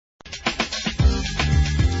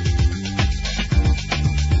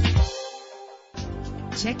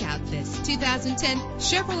Check out this 2010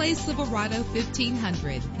 Chevrolet Silverado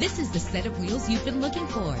 1500. This is the set of wheels you've been looking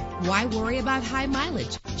for. Why worry about high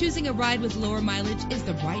mileage? Choosing a ride with lower mileage is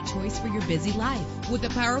the right choice for your busy life. With a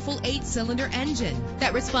powerful 8-cylinder engine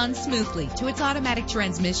that responds smoothly to its automatic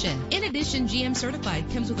transmission. In addition, GM Certified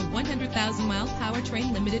comes with a 100,000-mile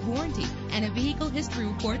powertrain limited warranty and a vehicle history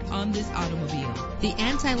report on this automobile. The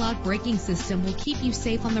anti-lock braking system will keep you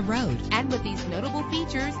safe on the road. And with these notable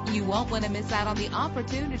features, you won't want to miss out on the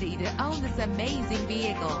opportunity to own this amazing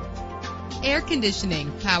vehicle. Air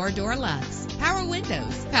conditioning, power door locks, power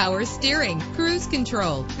windows, power steering, cruise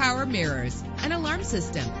control, power mirrors, an alarm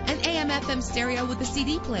system, an AM/FM stereo with a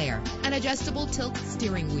CD player, an adjustable tilt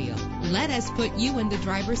steering wheel. Let us put you in the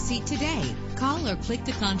driver's seat today. Call or click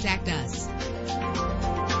to contact us.